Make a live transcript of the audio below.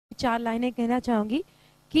4 लाइनें कहना चाहूंगी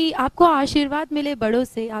कि आपको आशीर्वाद मिले बड़ों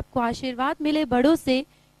से, आपको आशीर्वाद मिले बड़ों से,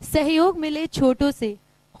 सहयोग मिले छोटों से,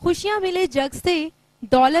 खुशियां मिले जग से,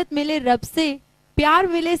 दौलत मिले रब से, प्यार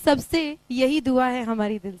मिले सबसे, यही दुआ है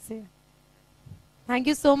हमारी दिल से। Thank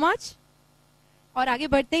you so much. और आगे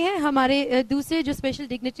बढ़ते हैं, हमारे दूसरे जो स्पेशल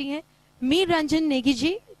डिग्निटी हैं मीर रंजन नेगी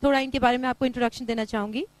जी, थोड़ा इनके बारे में आपको इंट्रोडक्शन देना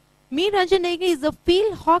चाहूंगी। Mir Ranjan Negi is a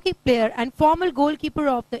field hockey player and former goalkeeper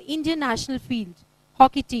of the Indian national field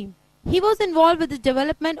hockey team. He was involved with the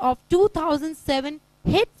development of 2007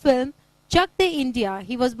 hit film Chak De India.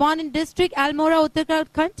 He was born in district Almora,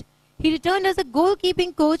 Uttarakhand. He returned as a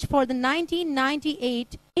goalkeeping coach for the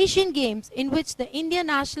 1998 Asian Games, in which the Indian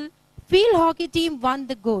national field hockey team won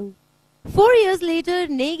the gold. 4 years later,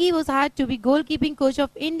 Negi was hired to be goalkeeping coach of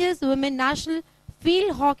India's women national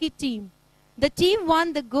field hockey team. The team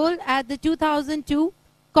won the gold at the 2002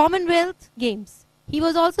 Commonwealth Games. He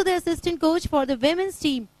was also the assistant coach for the women's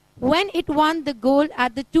team when it won the gold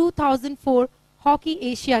at the 2004 Hockey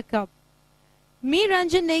Asia Cup. Mir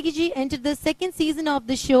Ranjan Negi ji entered the second season of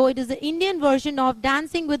the show. It is the Indian version of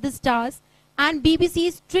Dancing with the Stars and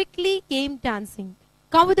BBC's Strictly Came Dancing.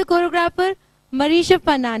 Come with the choreographer Marisha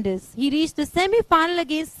Fernandez. He reached the semi-final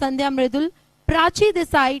against Sandhya Mridul, Prachi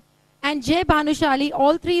Desai and Jay Bhanushali.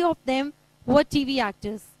 All three of them were TV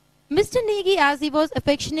actors. Mr. Negi, as he was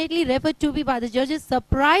affectionately referred to be by the judges,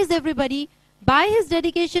 surprised everybody by his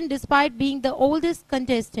dedication despite being the oldest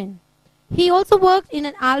contestant. He also worked in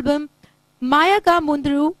an album, Maya Ka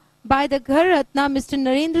Mundru, by the Ghar Ratna Mr.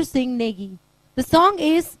 Narendra Singh Negi. The song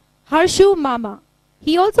is Harshu Mama.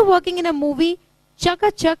 He also working in a movie,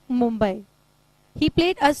 Chaka Chak Mumbai. He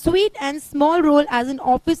played a sweet and small role as an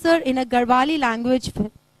officer in a Garhwali language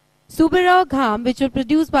film, Subirao Gham, which was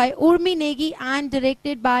produced by Urmi Negi and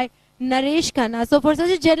directed by Naresh Khanna. So for such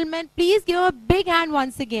a gentleman, please give him a big hand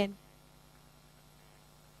once again.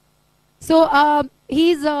 So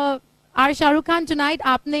he's our Shah Rukh Khan tonight.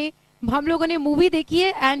 आपने हम लोगों ने movie देखी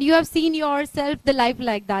है and you have seen yourself the life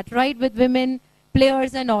like that, right? With women,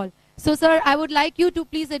 players and all. So sir, I would like you to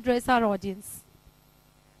please address our audience.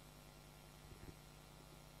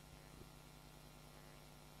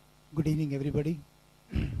 Good evening everybody.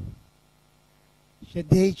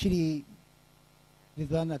 श्रद्धेय श्री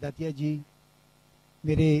रिजवान अदातिया जी,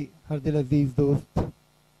 मेरे हर दिल अजीज दोस्त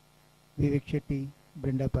विवेक Shetty,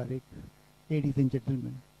 Brinda Parekh, ladies and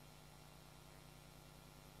gentleman,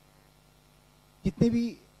 जितने भी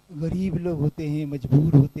गरीब लोग होते हैं,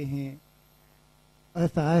 मजबूर होते हैं,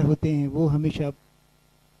 असहाय होते हैं, वो हमेशा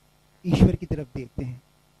ईश्वर की तरफ देखते हैं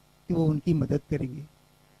कि वो उनकी मदद करेंगे,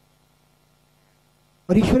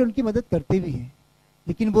 और ईश्वर उनकी मदद करते भी हैं।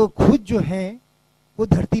 लेकिन वो खुद जो है वो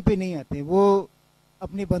धरती पे नहीं आते, वो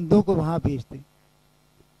अपने बंदों को वहां भेजते।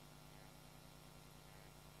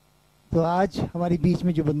 तो आज हमारे बीच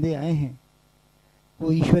में जो बंदे आए हैं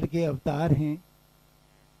वो ईश्वर के अवतार हैं,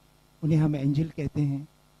 उन्हें हम एंजल कहते हैं।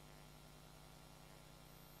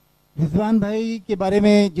 रिजवान भाई के बारे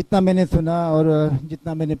में जितना मैंने सुना और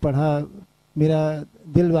जितना मैंने पढ़ा, मेरा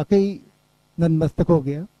दिल वाकई नतमस्तक हो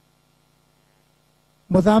गया।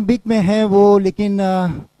 मोजाम्बिक में है वो, लेकिन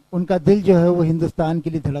उनका दिल जो है वो हिंदुस्तान के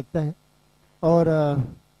लिए धड़कता है, और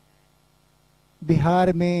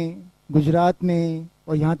बिहार में, गुजरात में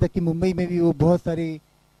और यहाँ तक कि मुंबई में भी वो बहुत सारे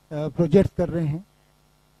प्रोजेक्ट्स कर रहे हैं।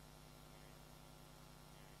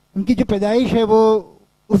 उनकी जो पैदाइश है वो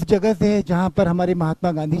उस जगह से है जहाँ पर हमारे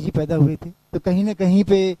महात्मा गांधी जी पैदा हुए थे, तो कहीं ना कहीं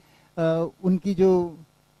पे उनकी जो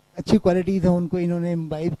अच्छी क्वालिटीज़ हैं उनको इन्होंने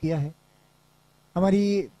इम्बाइब किया है। हमारी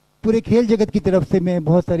पूरे खेल जगत की तरफ से मैं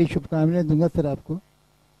बहुत सारी शुभकामनाएं दूंगा सर आपको,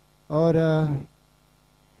 और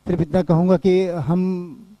सिर्फ इतना कहूँगा कि हम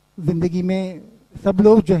जिंदगी में सब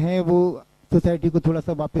लोग जो हैं वो सोसाइटी को थोड़ा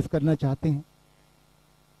सा वापस करना चाहते हैं,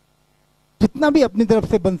 जितना भी अपनी तरफ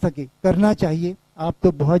से बन सके करना चाहिए। आप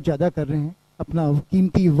तो बहुत ज़्यादा कर रहे हैं, अपना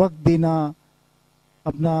कीमती वक्त देना,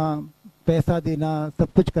 अपना पैसा देना,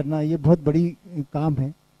 सब कुछ करना, ये बहुत बड़ी काम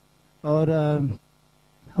है, और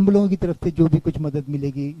हम लोगों की तरफ से जो भी कुछ मदद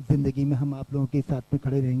मिलेगी ज़िंदगी में, हम आप लोगों के साथ में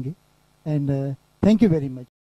खड़े रहेंगे। And thank you very much.